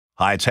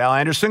Hi, it's Hal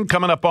Anderson.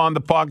 Coming up on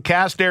the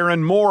podcast,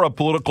 Aaron Moore, a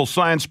political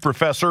science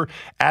professor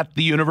at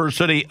the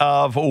University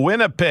of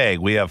Winnipeg.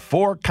 We have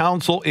 4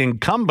 council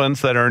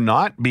incumbents that are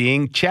not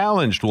being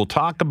challenged. We'll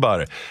talk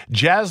about it.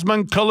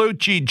 Jasmine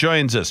Colucci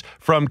joins us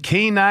from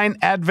Canine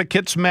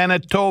Advocates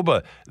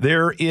Manitoba.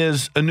 There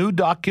is a new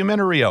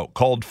documentary out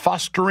called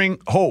Fostering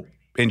Hope,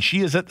 and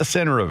she is at the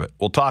center of it.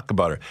 We'll talk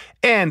about her.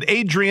 And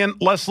Adrian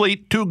Leslie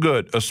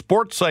Toogood, a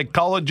sports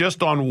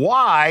psychologist, on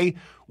why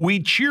we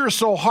cheer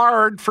so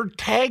hard for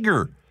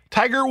Tiger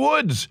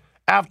Woods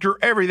after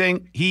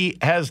everything he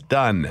has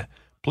done.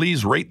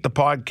 Please rate the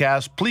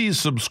podcast. Please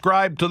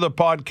subscribe to the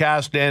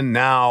podcast. And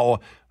now,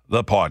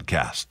 the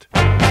podcast.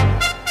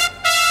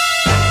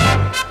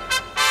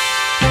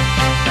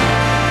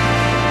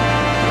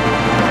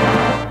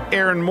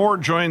 Aaron Moore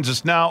joins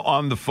us now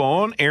on the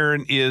phone.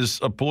 Aaron is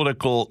a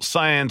political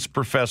science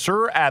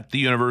professor at the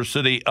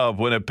University of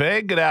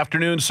Winnipeg. Good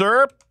afternoon,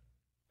 sir.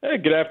 Hey,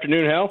 good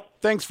afternoon, Hal.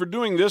 Thanks for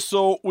doing this.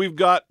 So we've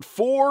got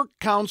 4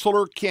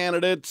 councillor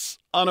candidates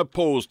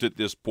unopposed at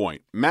this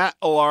point. Matt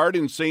Allard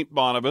in St.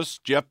 Boniface,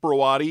 Jeff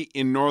Brawadi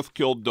in North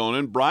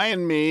Kildonan,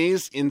 Brian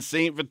Mays in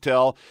St.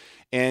 Vital,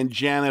 and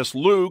Janice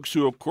Lukes,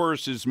 who, of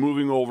course, is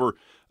moving over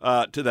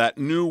to that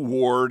new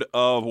ward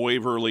of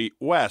Waverly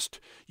West.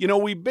 You know,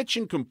 we bitch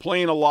and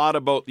complain a lot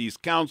about these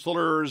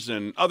councillors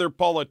and other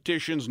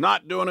politicians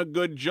not doing a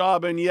good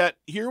job, and yet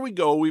here we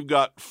go. We've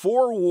got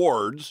 4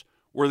 wards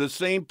where the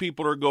same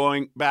people are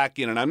going back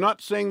in. And I'm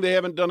not saying they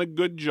haven't done a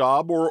good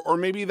job, or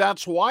maybe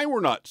that's why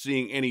we're not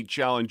seeing any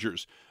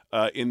challengers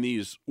in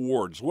these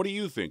wards. What do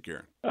you think,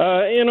 Aaron?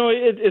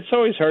 It's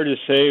always hard to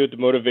say with the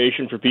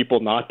motivation for people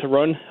not to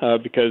run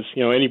because,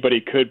 anybody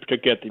could,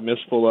 particularly at the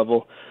municipal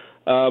level.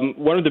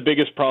 One of the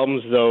biggest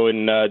problems, though,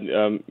 in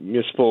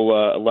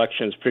municipal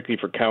elections, particularly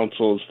for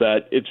councils,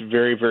 that it's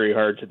very, very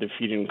hard to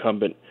defeat an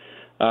incumbent.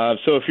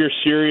 So if you're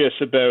serious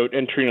about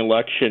entering an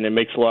election, it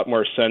makes a lot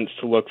more sense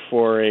to look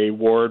for a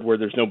ward where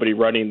there's nobody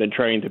running than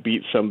trying to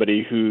beat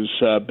somebody who's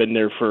been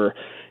there for,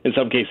 in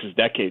some cases,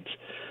 decades.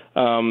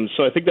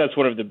 So I think that's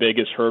one of the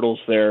biggest hurdles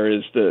there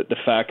is the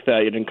fact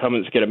that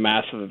incumbents get a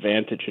massive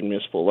advantage in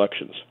municipal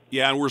elections.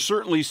 Yeah, and we're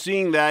certainly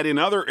seeing that in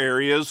other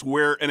areas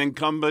where an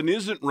incumbent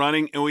isn't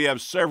running and we have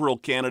several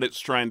candidates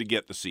trying to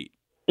get the seat.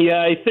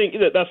 Yeah, I think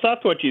that's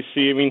not what you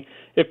see. I mean,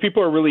 if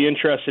people are really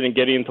interested in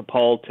getting into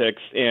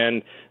politics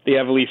and they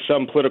have at least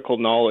some political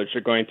knowledge,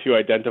 they're going to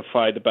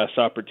identify the best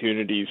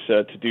opportunities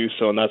to do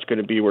so, and that's going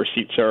to be where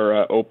seats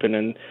are open.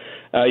 And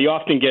you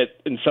often get,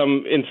 in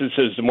some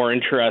instances, the more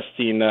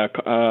interesting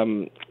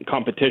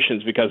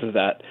competitions because of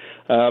that.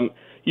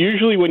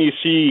 Usually when you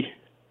see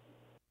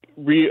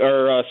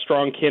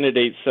strong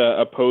candidates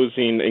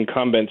opposing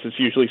incumbents, it's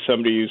usually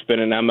somebody who's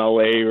been an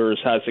MLA or has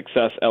had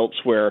success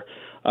elsewhere,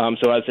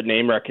 so has the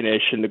name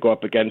recognition to go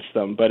up against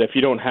them. But if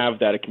you don't have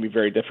that, it can be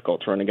very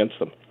difficult to run against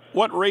them.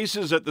 What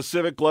races at the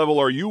civic level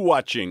are you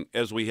watching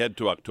as we head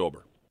to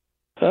October?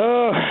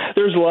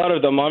 There's a lot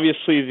of them.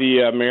 Obviously,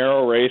 the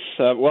mayoral race.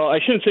 Well, I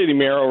shouldn't say the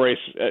mayoral race.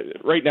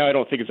 Right now, I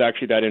don't think it's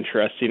actually that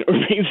interesting. It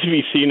remains to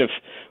be seen if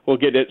we'll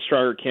get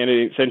stronger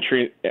candidates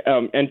entering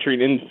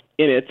in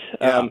it.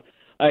 Yeah.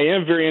 I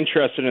am very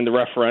interested in the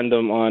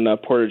referendum on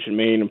Portage and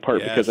Main, in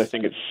part because I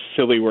think it's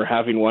silly we're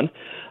having one.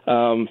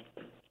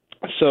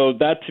 So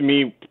that, to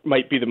me,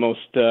 might be the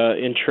most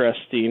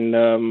interesting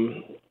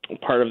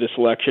part of this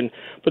election.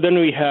 But then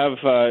we have,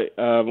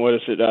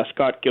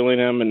 Scott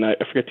Gillingham, and I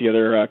forget the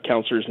other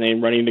councillor's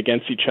name, running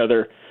against each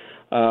other.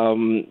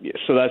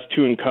 So that's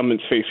 2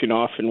 incumbents facing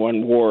off in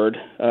one ward.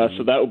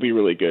 So that will be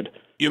really good.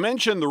 You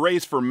mentioned the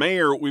race for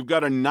mayor. We've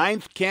got a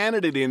 9th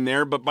candidate in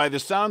there, but by the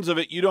sounds of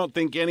it, you don't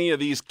think any of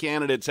these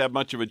candidates have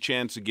much of a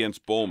chance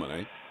against Bowman,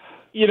 eh?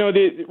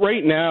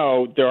 Right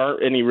now, there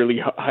aren't any really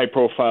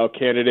high-profile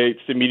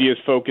candidates. The media is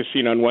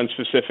focusing on one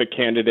specific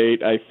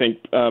candidate, I think,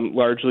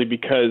 largely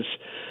because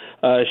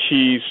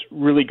she's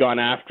really gone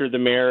after the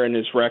mayor and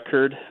his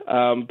record.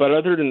 But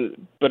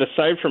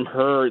aside from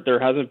her, there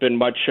hasn't been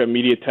much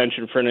media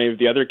attention for any of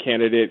the other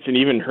candidates. And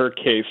even in her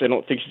case, I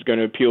don't think she's going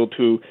to appeal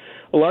to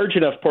a large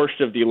enough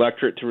portion of the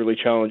electorate to really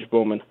challenge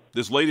Bowman.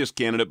 This latest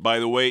candidate, by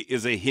the way,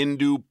 is a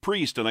Hindu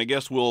priest, and I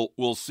guess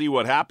we'll see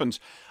what happens.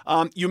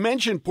 You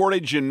mentioned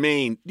Portage and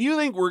Main. Do you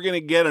think we're going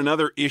to get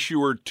another issue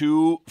or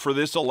 2 for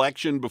this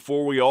election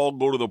before we all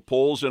go to the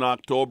polls in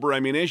October? I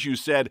mean, as you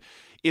said,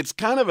 it's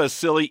kind of a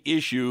silly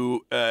issue,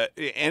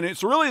 and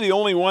it's really the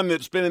only one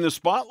that's been in the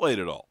spotlight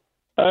at all.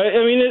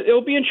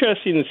 It'll be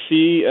interesting to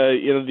see.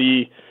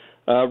 The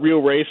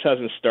real race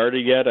hasn't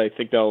started yet. I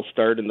think that'll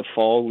start in the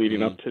fall,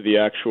 leading up to the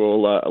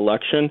actual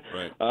election.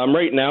 Right.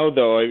 Right now,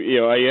 though,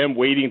 I am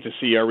waiting to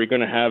see: are we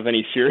going to have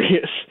any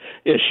serious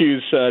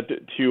issues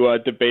to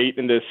debate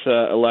in this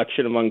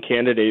election among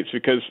candidates?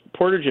 Because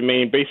Portage and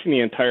Main, basing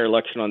the entire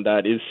election on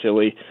that is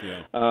silly.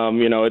 Yeah.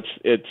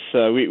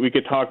 We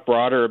could talk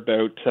broader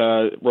about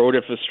road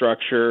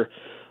infrastructure,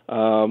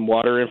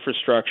 water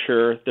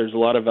infrastructure. There's a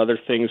lot of other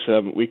things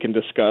we can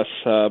discuss,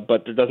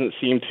 but there doesn't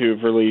seem to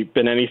have really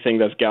been anything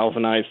that's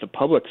galvanized the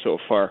public so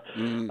far.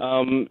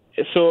 So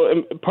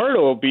part of it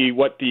will be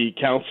what the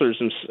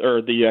councillors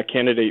or the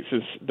candidates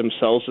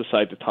themselves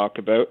decide to talk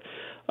about.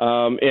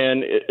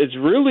 And it's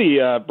really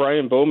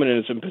Brian Bowman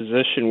is in a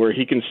position where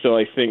he can still,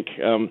 I think,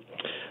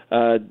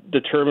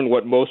 determine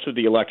what most of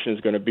the election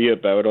is going to be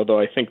about, although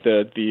I think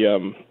that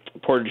the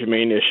Portage and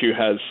Main issue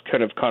has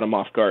kind of caught him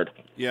off guard.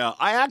 Yeah,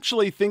 I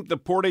actually think the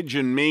Portage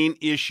and Main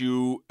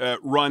issue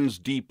runs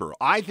deeper.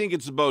 I think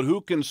it's about who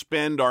can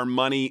spend our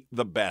money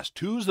the best.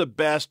 Who's the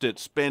best at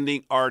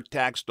spending our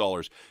tax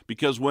dollars?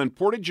 Because when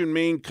Portage and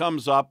Main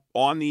comes up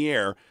on the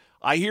air,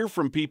 I hear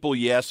from people,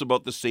 yes,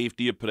 about the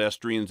safety of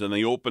pedestrians and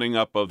the opening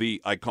up of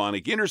the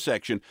iconic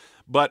intersection,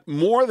 but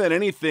more than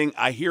anything,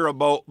 I hear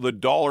about the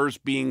dollars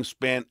being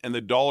spent, and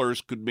the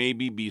dollars could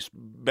maybe be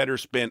better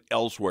spent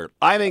elsewhere.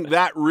 I think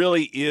that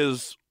really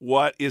is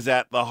what is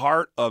at the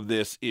heart of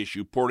this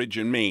issue, Portage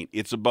and Main.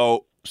 It's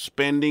about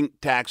spending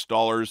tax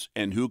dollars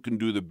and who can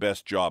do the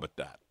best job at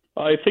that.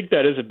 I think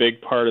that is a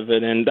big part of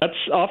it, and that's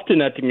often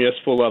at the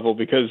municipal level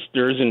because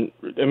there's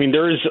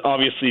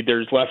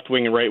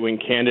left-wing and right-wing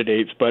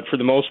candidates, but for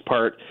the most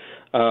part,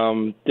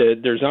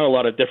 there's not a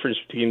lot of difference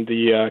between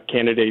the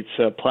candidates'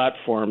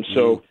 platforms.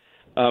 So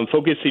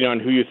focusing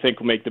on who you think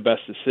will make the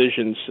best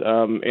decisions,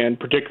 and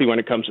particularly when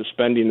it comes to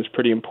spending, is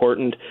pretty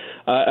important.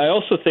 I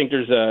also think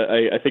there's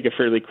a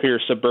fairly clear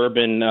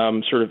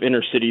suburban sort of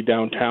inner-city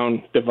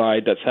downtown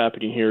divide that's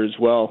happening here as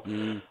well.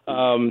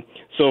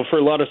 So for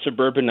a lot of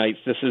suburbanites,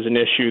 this is an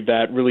issue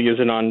that really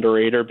isn't on the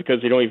radar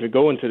because they don't even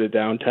go into the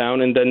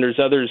downtown. And then there's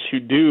others who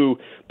do,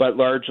 but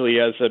largely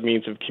as a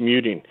means of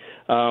commuting.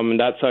 And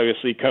that's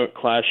obviously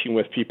clashing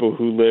with people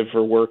who live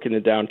or work in the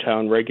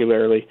downtown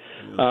regularly.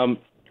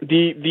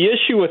 The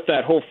issue with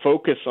that whole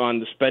focus on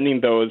the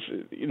spending, though, is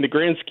in the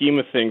grand scheme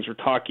of things, we're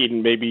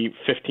talking maybe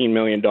 $15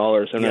 million.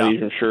 I'm not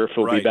even sure if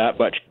it'll be that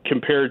much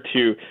compared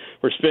to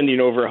we're spending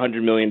over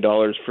 $100 million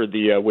for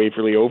the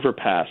Waverly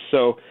Overpass.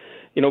 So,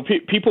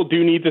 people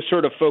do need to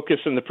sort of focus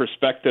on the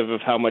perspective of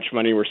how much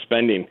money we're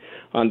spending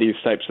on these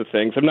types of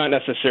things. I'm not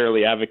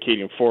necessarily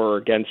advocating for or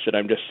against it.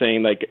 I'm just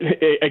saying,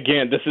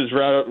 again, this is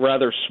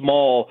rather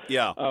small.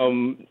 Yeah.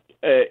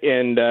 This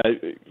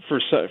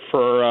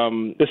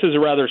is a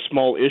rather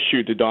small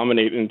issue to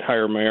dominate an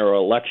entire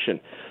mayoral election.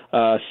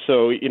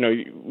 So,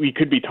 we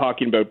could be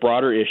talking about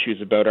broader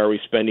issues about are we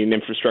spending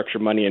infrastructure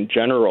money in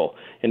general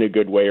in a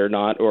good way or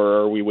not, or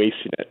are we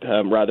wasting it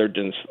rather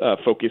than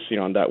focusing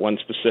on that one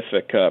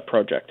specific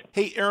project.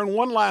 Hey, Aaron,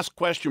 one last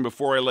question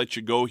before I let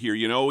you go here.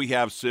 We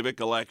have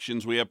civic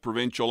elections, we have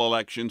provincial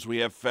elections, we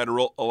have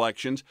federal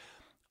elections.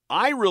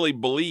 I really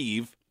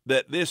believe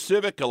that this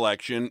civic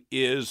election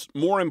is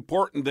more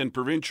important than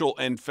provincial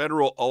and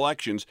federal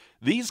elections.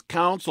 These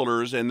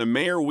councillors and the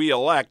mayor we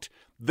elect,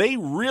 they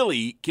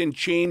really can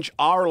change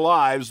our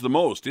lives the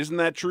most. Isn't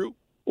that true?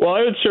 Well,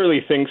 I would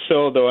certainly think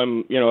so, though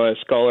I'm, a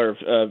scholar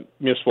of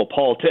municipal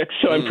politics,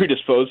 so I'm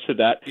predisposed to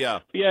that. Yeah,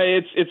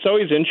 it's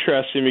always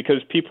interesting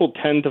because people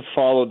tend to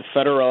follow the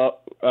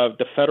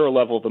federal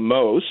level the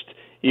most,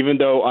 even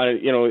though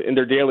in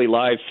their daily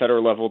lives,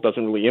 federal level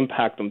doesn't really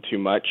impact them too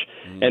much,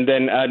 and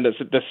then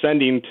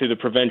descending to the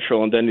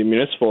provincial and then the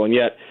municipal, and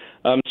yet.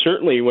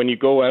 Certainly, when you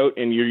go out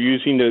and you're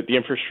using the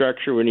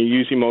infrastructure, when you're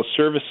using most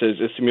services,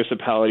 it's the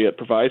municipality that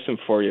provides them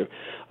for you.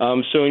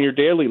 So in your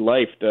daily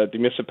life, the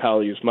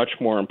municipality is much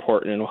more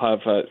important and will have,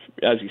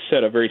 as you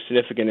said, a very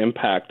significant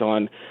impact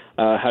on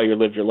how you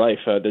live your life.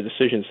 The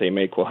decisions they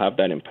make will have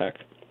that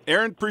impact.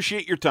 Aaron,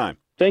 appreciate your time.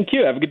 Thank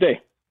you. Have a good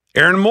day.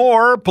 Aaron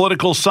Moore,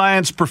 political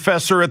science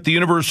professor at the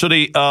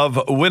University of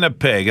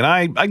Winnipeg. And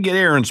I get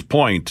Aaron's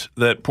point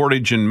that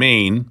Portage and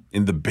Main,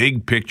 in the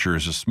big picture,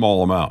 is a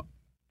small amount.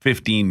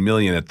 15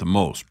 million at the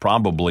most,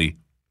 probably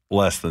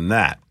less than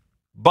that.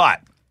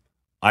 But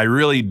I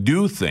really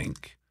do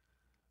think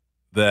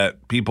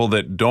that people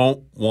that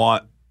don't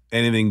want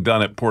anything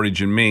done at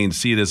Portage and Main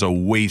see it as a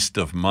waste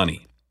of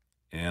money.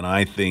 And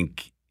I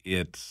think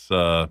it's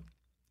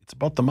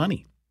about the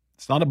money.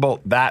 It's not about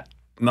that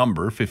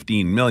number,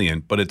 15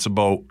 million, but it's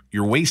about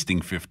you're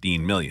wasting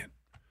 15 million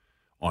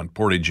on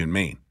Portage and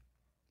Main.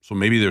 So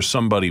maybe there's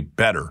somebody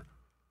better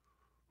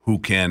who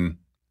can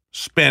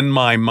spend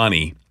my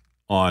money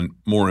on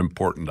more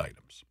important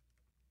items.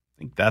 I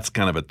think that's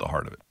kind of at the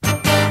heart of it.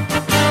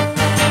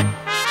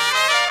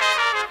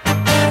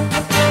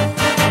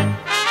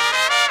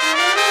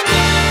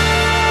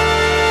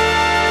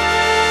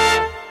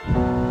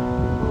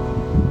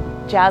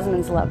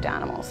 Jasmine's loved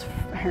animals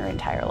her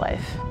entire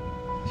life.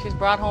 She's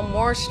brought home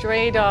more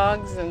stray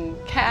dogs and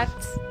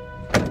cats.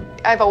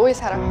 I've always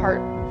had a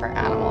heart for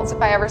animals. If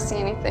I ever see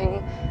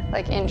anything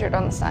like injured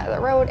on the side of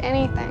the road,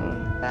 anything,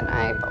 then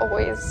I've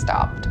always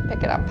stopped,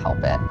 pick it up,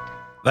 help it.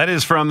 That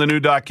is from the new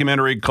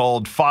documentary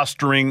called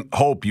Fostering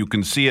Hope. You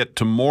can see it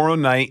tomorrow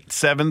night,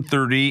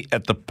 7:30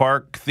 at the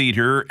Park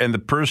Theatre. And the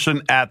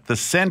person at the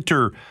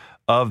center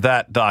of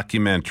that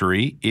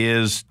documentary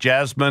is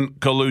Jasmine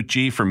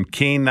Colucci from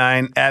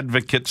Canine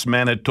Advocates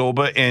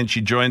Manitoba, and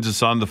she joins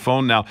us on the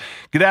phone now.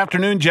 Good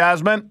afternoon,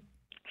 Jasmine.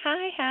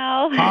 Hi,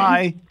 Hal.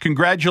 Hi.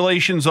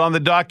 Congratulations on the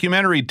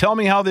documentary. Tell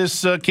me how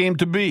this came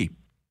to be.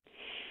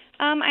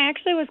 I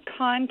actually was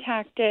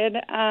contacted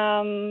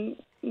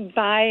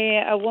by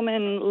a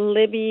woman,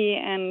 Libby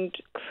and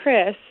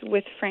Chris,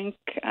 with Frank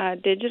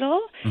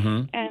Digital,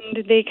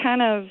 and they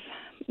kind of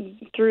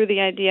threw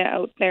the idea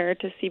out there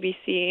to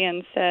CBC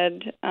and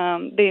said,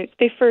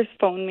 they first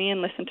phoned me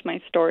and listened to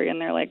my story, and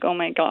they're like, oh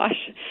my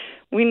gosh,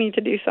 we need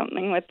to do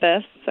something with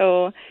this.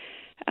 So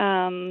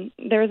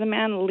there was a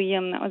man,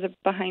 Liam, that was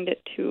behind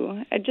it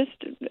too.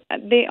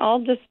 They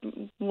all just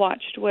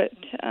watched what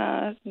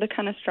the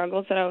kind of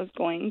struggles that I was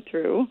going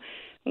through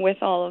with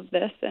all of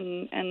this,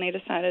 and they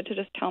decided to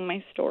just tell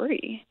my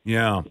story.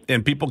 Yeah,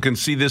 and people can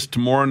see this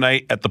tomorrow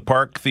night at the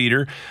Park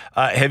Theatre.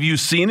 Have you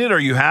seen it? Are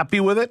you happy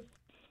with it?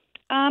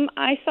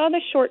 I saw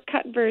the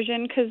shortcut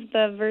version because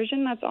the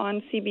version that's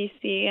on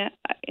CBC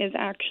is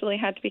actually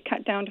had to be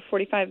cut down to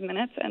 45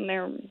 minutes, and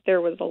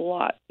there was a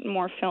lot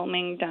more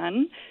filming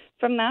done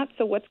from that.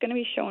 So what's going to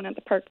be shown at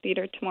the Park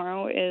Theatre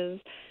tomorrow is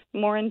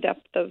more in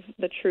depth of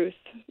the truth,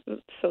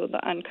 so the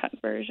uncut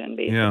version,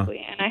 basically.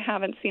 Yeah. And I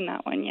haven't seen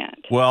that one yet.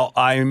 Well,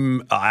 I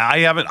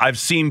haven't. I've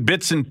seen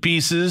bits and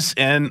pieces,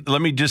 and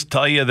let me just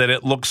tell you that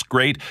it looks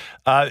great.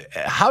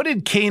 How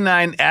did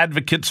Canine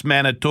Advocates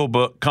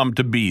Manitoba come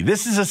to be?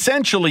 This is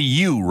essentially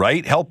you,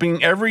 right?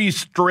 Helping every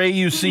stray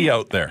you see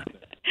out there.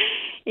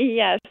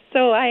 Yes.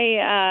 So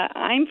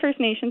I'm First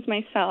Nations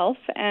myself,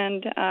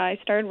 and I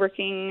started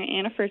working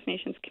in a First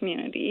Nations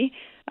community,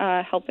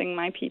 helping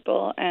my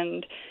people.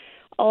 And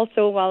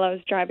also, while I was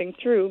driving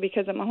through,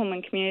 because I'm a home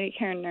and community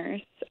care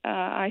nurse,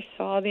 I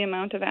saw the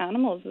amount of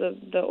animals,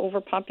 the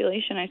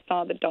overpopulation. I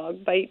saw the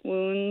dog bite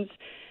wounds.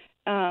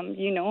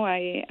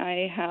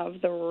 I have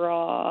the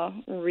raw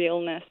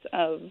realness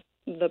of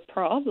the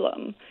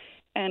problem.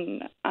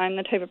 And I'm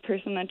the type of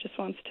person that just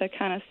wants to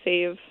kind of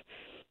save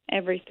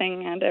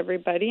everything and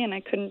everybody, and I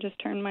couldn't just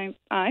turn my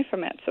eye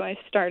from it. So I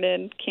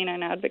started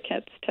Canine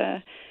Advocates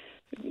to,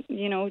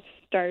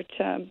 start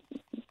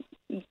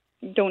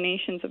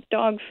donations of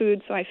dog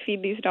food. So I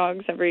feed these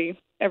dogs every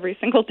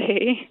single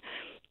day.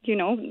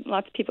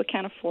 Lots of people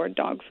can't afford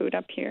dog food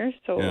up here.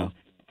 So,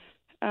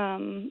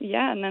 and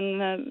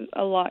then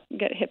a lot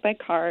get hit by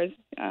cars,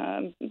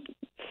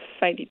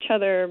 fight each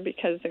other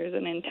because there's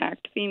an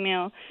intact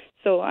female.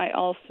 So I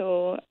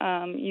also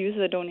use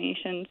the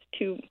donations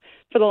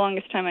for the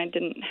longest time I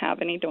didn't have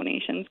any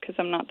donations because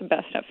I'm not the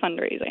best at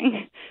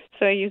fundraising.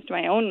 So I used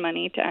my own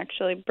money to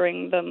actually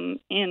bring them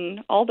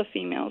in, all the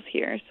females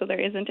here. So there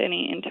isn't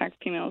any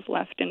intact females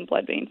left in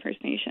Bloodvein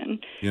First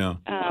Nation. Yeah.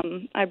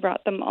 I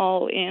brought them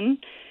all in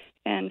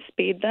and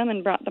spayed them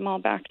and brought them all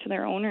back to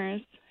their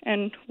owners.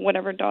 And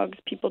whatever dogs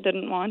people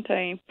didn't want,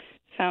 I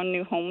found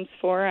new homes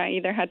for. I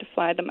either had to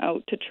fly them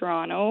out to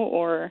Toronto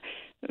or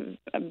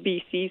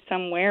BC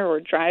somewhere or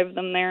drive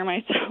them there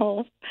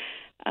myself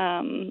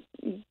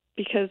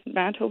because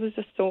Manitoba is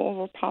just so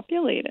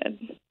overpopulated.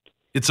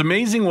 It's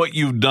amazing what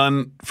you've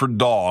done for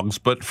dogs,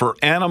 but for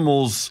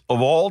animals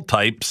of all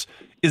types,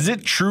 is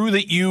it true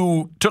that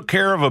you took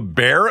care of a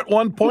bear at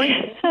one point?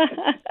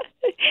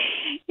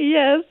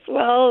 Yes.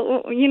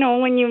 Well,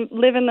 when you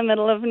live in the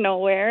middle of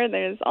nowhere,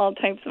 there's all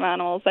types of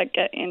animals that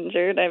get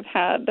injured. I've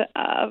had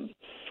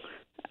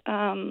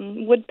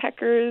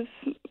woodpeckers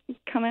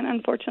come in.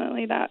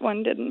 Unfortunately, that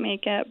one didn't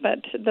make it, but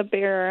the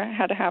bear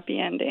had a happy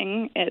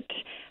ending.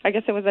 I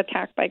guess it was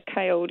attacked by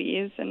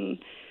coyotes, and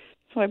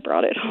so I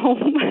brought it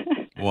home.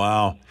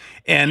 Wow.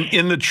 And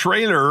in the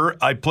trailer,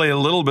 I play a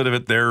little bit of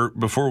it there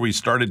before we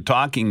started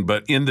talking,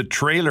 but in the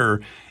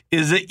trailer,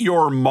 is it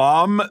your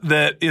mom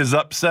that is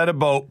upset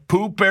about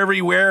poop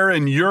everywhere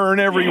and urine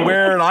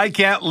everywhere and I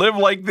can't live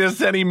like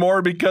this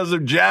anymore because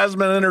of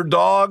Jasmine and her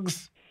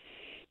dogs?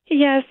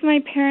 Yes, my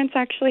parents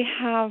actually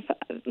have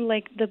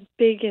the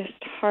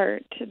biggest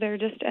heart. They're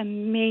just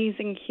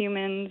amazing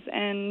humans,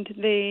 and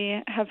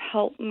they have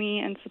helped me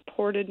and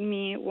supported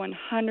me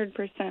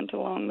 100%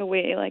 along the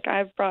way.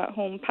 I've brought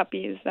home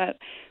puppies that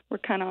were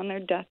kind of on their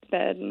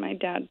deathbed, and my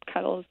dad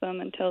cuddles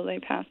them until they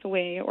pass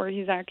away, or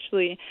he's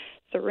actually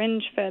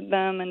syringe fed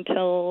them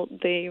until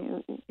they,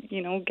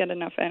 get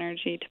enough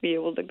energy to be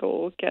able to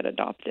go get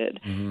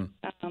adopted.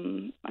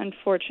 Mm-hmm.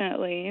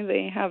 Unfortunately,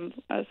 they have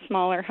a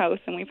smaller house,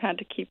 and we've had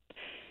to keep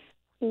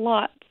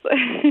lots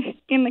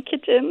in the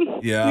kitchen.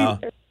 Yeah.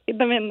 We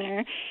them in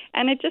there,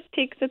 and it just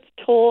takes its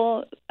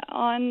toll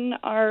on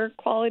our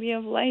quality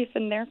of life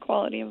and their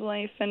quality of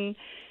life. And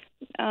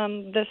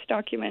this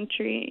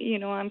documentary,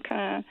 I'm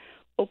kind of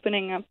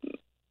opening up.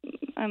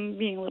 I'm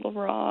being a little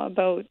raw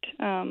about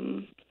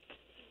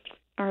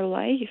our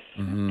life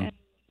and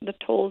the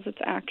tolls it's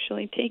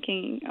actually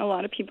taking. A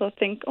lot of people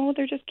think, oh,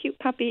 they're just cute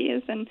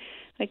puppies, and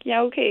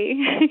okay,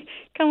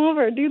 come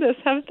over, do this,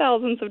 have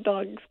thousands of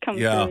dogs come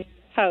through your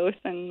house.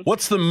 And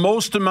what's the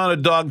most amount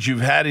of dogs you've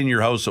had in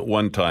your house at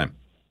one time?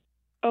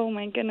 Oh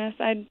my goodness,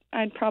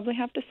 I'd probably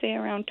have to say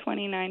around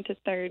 29 to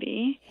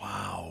 30.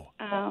 Wow.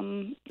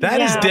 That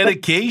is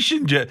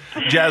dedication,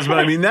 Jasmine.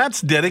 I mean,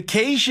 that's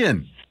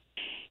dedication.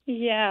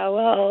 Yeah,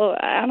 well,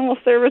 Animal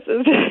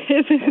Services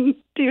isn't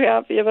too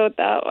happy about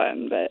that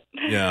one, but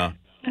yeah.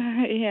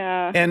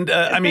 Yeah. And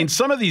I mean,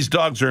 some of these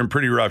dogs are in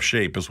pretty rough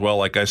shape as well.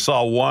 Like I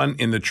saw one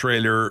in the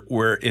trailer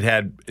where it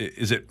had,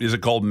 is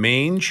it called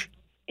mange?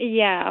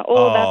 Yeah.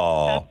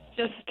 That's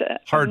just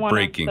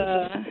heartbreaking.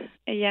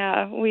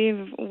 Yeah,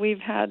 we've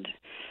had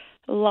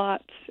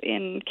lots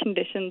in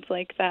conditions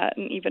like that,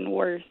 and even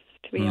worse,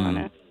 to be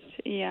honest.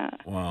 Yeah.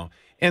 Wow.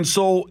 And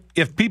so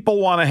if people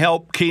want to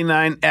help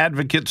Canine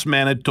Advocates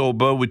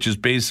Manitoba, which is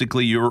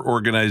basically your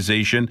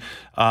organization,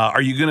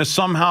 are you going to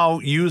somehow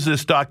use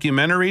this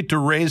documentary to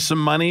raise some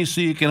money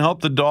so you can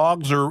help the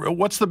dogs? Or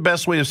what's the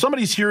best way? If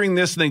somebody's hearing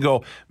this and they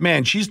go,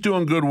 man, she's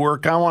doing good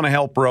work, I want to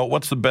help her out,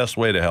 what's the best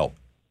way to help?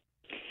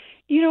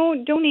 You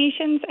know,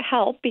 donations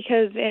help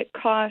because it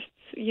costs,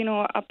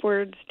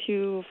 upwards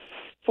to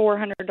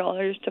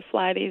 $400 to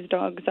fly these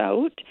dogs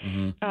out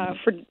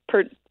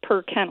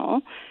per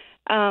kennel.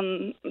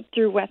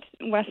 Through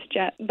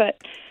WestJet,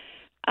 but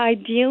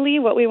ideally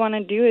what we want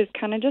to do is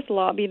kind of just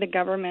lobby the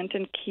government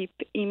and keep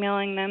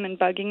emailing them and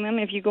bugging them.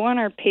 If you go on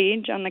our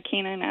page on the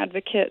Canine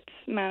Advocates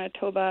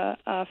Manitoba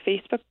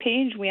Facebook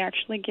page, we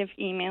actually give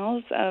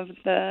emails of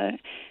the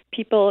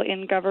people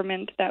in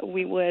government that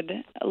we would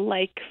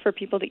like for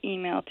people to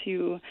email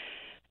to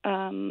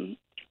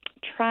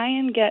try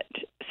and get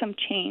some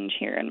change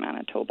here in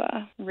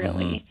Manitoba,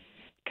 really.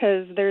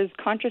 Because there's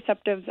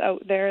contraceptives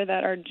out there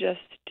that are just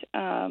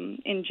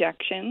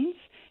injections,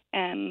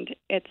 and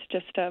it's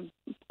just a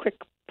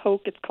quick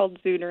poke. It's called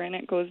Zutarin.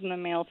 It goes in the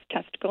male's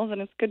testicles,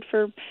 and it's good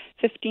for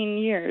 15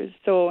 years.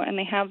 So, and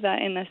they have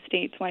that in the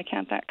States. Why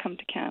can't that come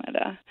to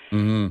Canada?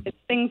 It's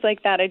things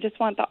like that. I just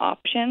want the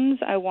options.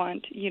 I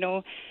want,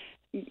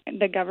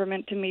 the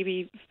government to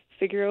maybe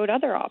figure out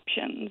other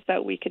options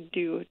that we could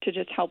do to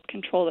just help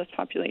control this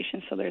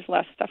population so there's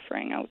less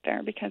suffering out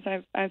there, because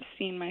I've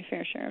seen my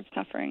fair share of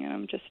suffering and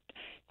I'm just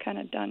kind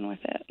of done with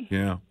it.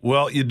 Yeah.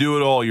 Well, you do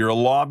it all. You're a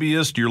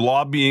lobbyist. You're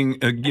lobbying,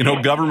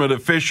 government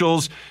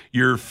officials.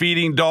 You're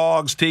feeding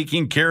dogs,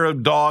 taking care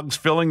of dogs,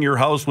 filling your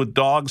house with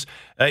dogs.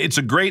 It's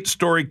a great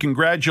story.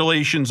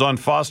 Congratulations on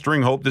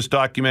Fostering Hope. This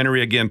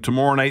documentary, again,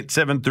 tomorrow night,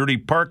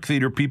 7:30, Park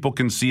Theater. People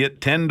can see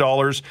it,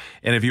 $10.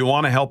 And if you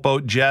want to help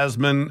out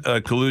Jasmine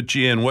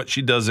Colucci and what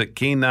she does at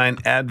Canine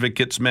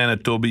Advocates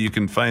Manitoba, you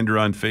can find her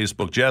on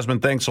Facebook. Jasmine,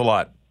 thanks a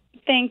lot.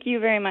 Thank you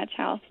very much,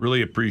 Hal.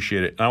 Really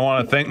appreciate it. And I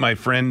want to thank my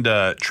friend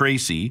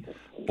Tracy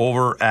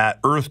over at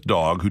Earth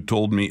Dog, who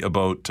told me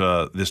about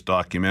this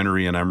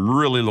documentary, and I'm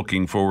really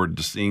looking forward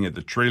to seeing it.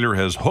 The trailer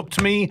has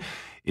hooked me.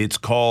 It's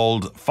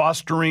called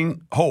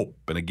Fostering Hope.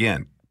 And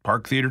again,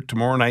 Park Theater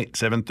tomorrow night,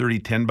 7:30,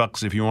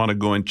 $10 if you want to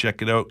go and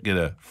check it out. Get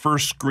a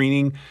first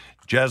screening.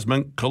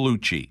 Jasmine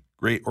Colucci,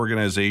 great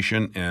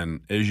organization.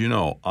 And as you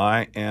know,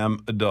 I am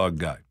a dog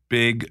guy,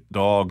 big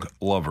dog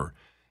lover.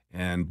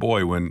 And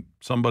boy, when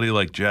somebody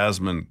like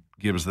Jasmine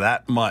gives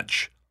that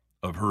much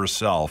of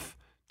herself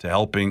to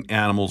helping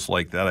animals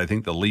like that, I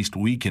think the least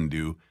we can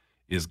do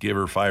is give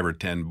her $5 or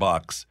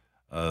 $10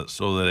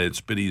 so that it's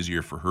a bit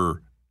easier for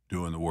her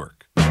doing the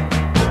work.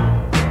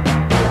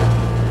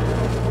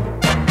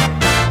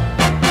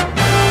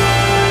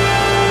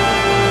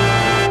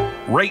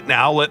 Right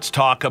now, let's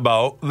talk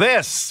about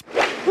this.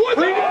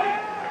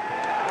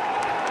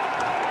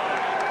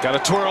 Got a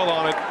twirl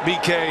on it,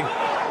 BK.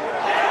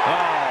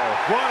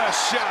 What a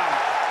shot.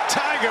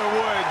 Tiger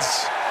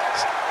Woods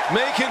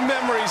making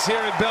memories here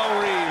at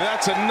Bellerive.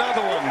 That's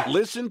another one.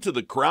 Listen to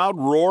the crowd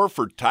roar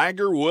for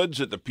Tiger Woods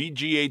at the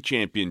PGA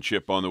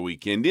Championship on the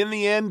weekend. In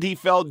the end, he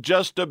fell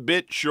just a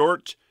bit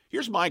short.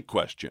 Here's my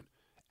question.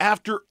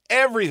 After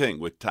everything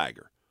with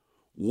Tiger,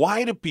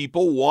 why do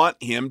people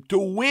want him to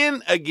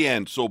win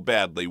again so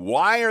badly?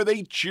 Why are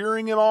they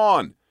cheering him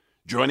on?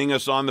 Joining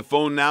us on the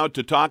phone now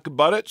to talk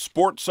about it,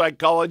 sports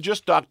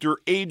psychologist Dr.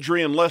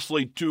 Adrian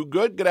Leslie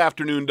Toogood. Good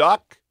afternoon,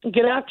 Doc.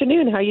 Good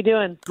afternoon. How you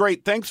doing?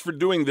 Great. Thanks for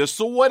doing this.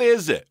 So what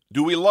is it?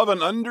 Do we love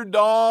an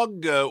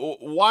underdog?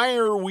 Why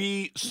are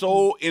we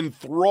so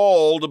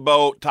enthralled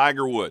about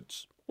Tiger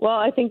Woods? Well,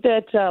 I think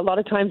that a lot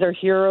of times our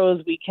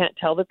heroes, we can't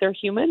tell that they're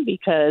human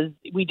because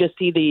we just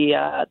see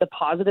the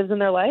positives in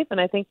their life.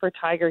 And I think for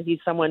Tiger, he's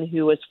someone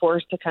who was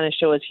forced to kind of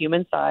show his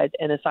human side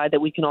and a side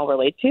that we can all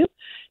relate to.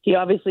 He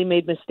obviously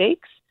made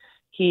mistakes.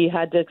 He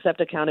had to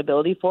accept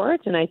accountability for it.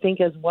 And I think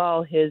as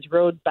well, his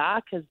road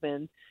back has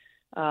been,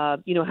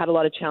 had a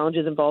lot of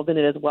challenges involved in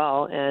it as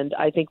well. And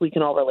I think we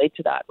can all relate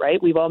to that,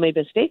 right? We've all made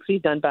mistakes. We've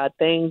done bad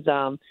things.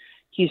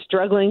 He's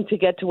struggling to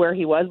get to where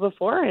he was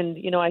before. And,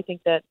 I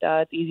think that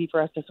it's easy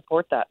for us to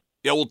support that.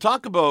 Yeah, we'll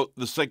talk about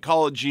the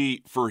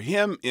psychology for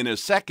him in a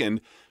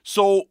second.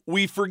 So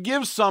we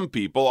forgive some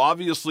people.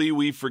 Obviously,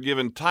 we've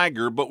forgiven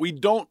Tiger, but we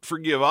don't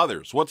forgive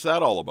others. What's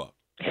that all about?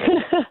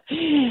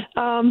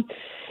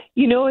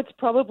 It's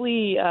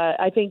probably,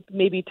 I think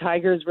maybe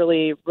Tiger's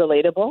really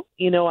relatable.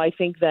 I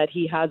think that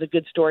he has a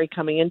good story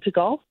coming into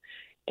golf.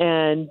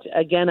 And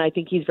again, I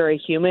think he's very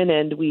human,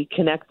 and we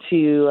connect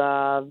to,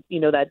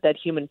 that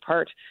human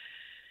part.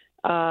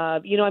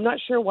 I'm not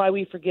sure why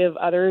we forgive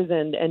others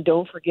and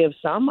don't forgive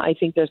some. I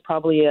think there's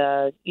probably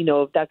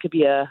that could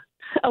be a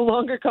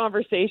longer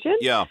conversation.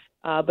 Yeah.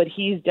 But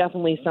he's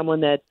definitely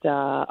someone that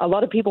a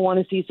lot of people want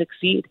to see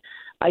succeed.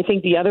 I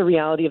think the other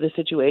reality of the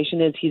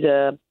situation is he's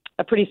a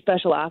pretty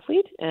special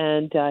athlete,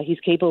 and he's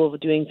capable of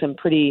doing some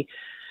pretty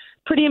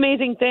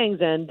amazing things,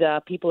 and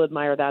people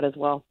admire that as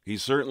well. He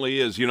certainly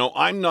is.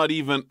 I'm not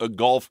even a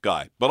golf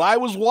guy, but I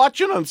was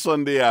watching on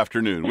Sunday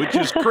afternoon, which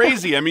is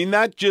crazy. I mean,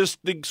 that just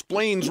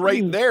explains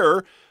right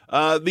there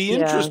the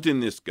interest in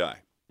this guy.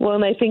 Well,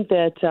 and I think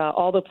that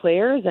all the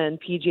players and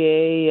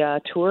PGA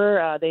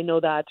Tour, they know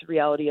that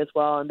reality as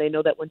well, and they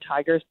know that when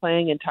Tiger's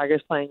playing and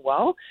Tiger's playing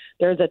well,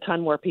 there's a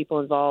ton more people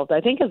involved. I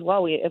think as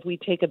well, if we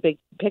take a big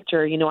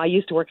picture, I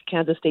used to work at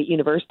Kansas State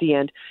University,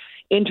 and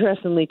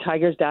interestingly,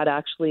 Tiger's dad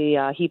actually,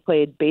 he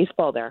played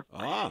baseball there.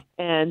 Ah.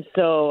 And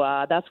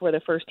so that's where the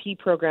first tee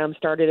program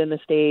started in the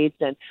States.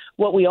 And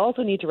what we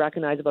also need to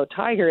recognize about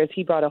Tiger is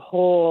he brought a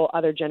whole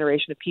other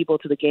generation of people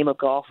to the game of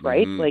golf,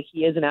 right? Mm-hmm. Like,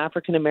 he is an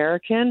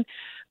African-American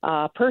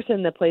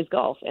person that plays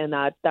golf, and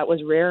that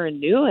was rare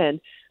and new. And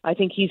I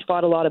think he's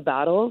fought a lot of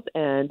battles,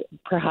 and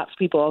perhaps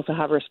people also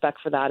have respect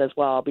for that as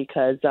well,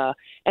 because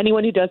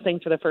anyone who does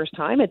things for the first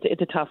time,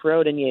 it's a tough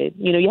road, and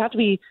you have to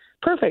be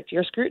perfect.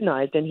 You're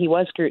scrutinized, and he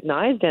was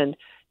scrutinized, and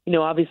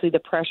obviously the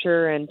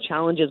pressure and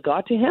challenges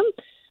got to him,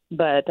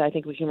 but I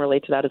think we can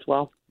relate to that as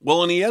well.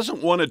 Well, and he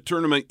hasn't won a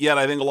tournament yet.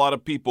 I think a lot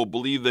of people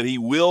believe that he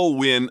will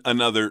win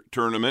another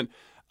tournament.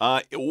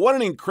 What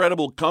an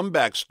incredible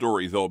comeback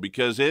story, though,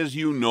 because as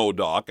you know,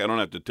 Doc, I don't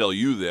have to tell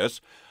you this,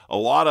 a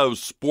lot of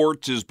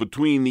sports is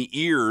between the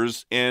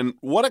ears, and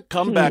what a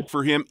comeback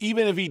for him,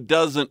 even if he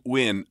doesn't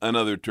win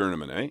another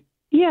tournament, eh?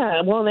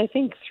 Yeah, well, and I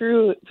think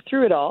through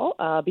it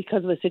all, because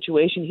of the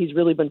situation, he's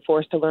really been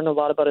forced to learn a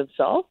lot about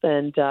himself.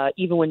 And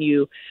even when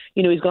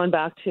he's gone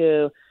back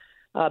to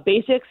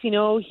basics,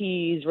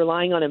 he's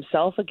relying on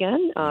himself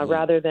again,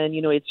 rather than,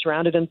 he'd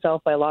surrounded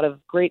himself by a lot of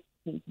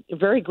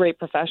very great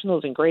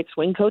professionals and great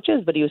swing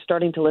coaches, but he was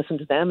starting to listen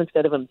to them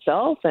instead of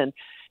himself. And,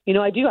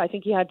 I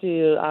think he had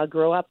to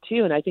grow up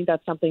too. And I think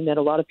that's something that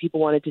a lot of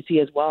people wanted to see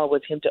as well,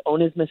 was him to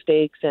own his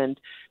mistakes and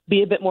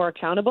be a bit more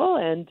accountable.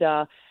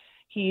 And,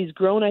 he's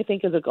grown, I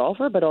think, as a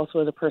golfer, but also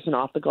as a person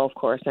off the golf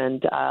course.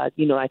 And,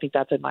 I think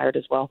that's admired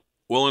as well.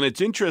 Well, and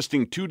it's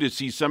interesting, too, to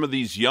see some of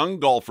these young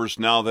golfers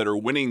now that are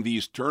winning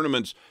these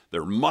tournaments.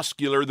 They're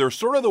muscular. They're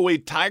sort of the way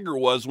Tiger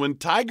was when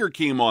Tiger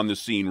came on the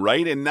scene,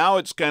 right? And now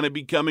it's kind of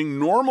becoming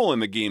normal in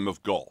the game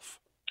of golf.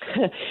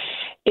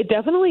 It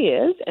definitely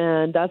is,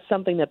 and that's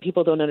something that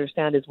people don't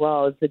understand as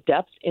well, is the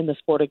depth in the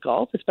sport of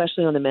golf,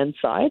 especially on the men's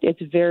side.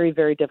 It's very,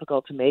 very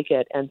difficult to make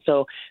it. And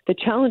so the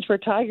challenge for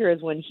Tiger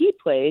is when he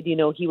played, he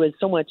was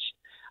so much,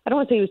 I don't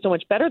want to say he was so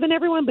much better than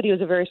everyone, but he was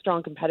a very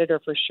strong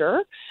competitor for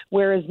sure.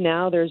 Whereas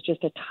now there's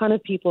just a ton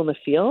of people in the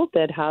field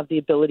that have the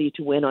ability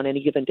to win on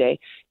any given day.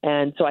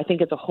 And so I think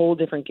it's a whole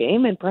different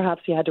game. And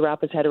perhaps he had to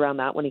wrap his head around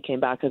that when he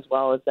came back as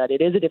well, is that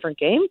it is a different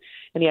game.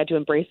 And he had to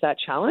embrace that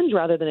challenge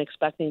rather than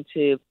expecting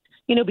to,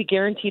 be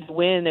guaranteed to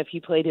win if he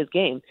played his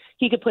game.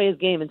 He could play his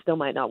game and still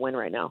might not win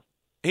right now.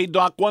 Hey,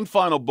 Doc, one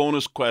final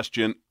bonus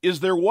question. Is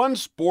there one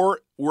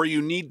sport where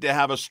you need to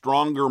have a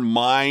stronger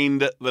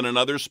mind than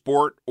another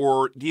sport,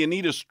 or do you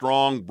need a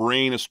strong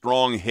brain, a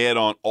strong head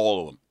on all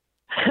of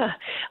them?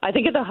 I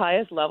think at the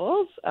highest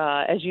levels,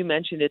 as you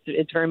mentioned,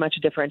 it's very much a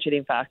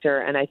differentiating factor.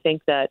 And I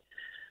think that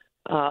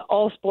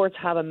all sports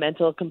have a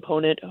mental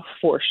component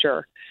for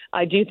sure.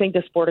 I do think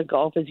the sport of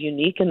golf is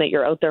unique in that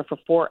you're out there for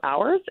 4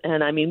 hours.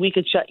 And I mean, we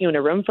could shut you in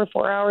a room for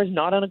 4 hours,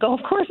 not on a golf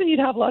course, and you'd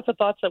have lots of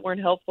thoughts that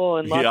weren't helpful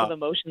and lots of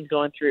emotions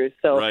going through.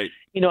 So, right.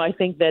 I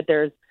think that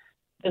there's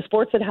the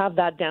sports that have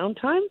that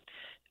downtime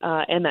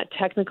and that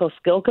technical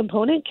skill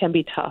component can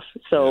be tough.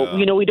 So,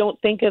 we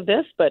don't think of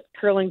this, but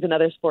curling's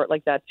another sport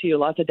like that too.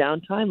 Lots of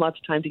downtime, lots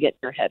of time to get in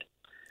your head.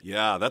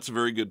 Yeah, that's a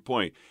very good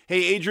point.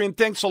 Hey, Adrian,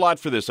 thanks a lot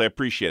for this. I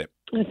appreciate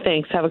it.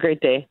 Thanks. Have a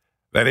great day.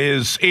 That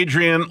is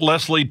Adrian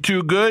Leslie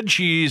Toogood.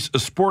 She's a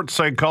sports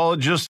psychologist.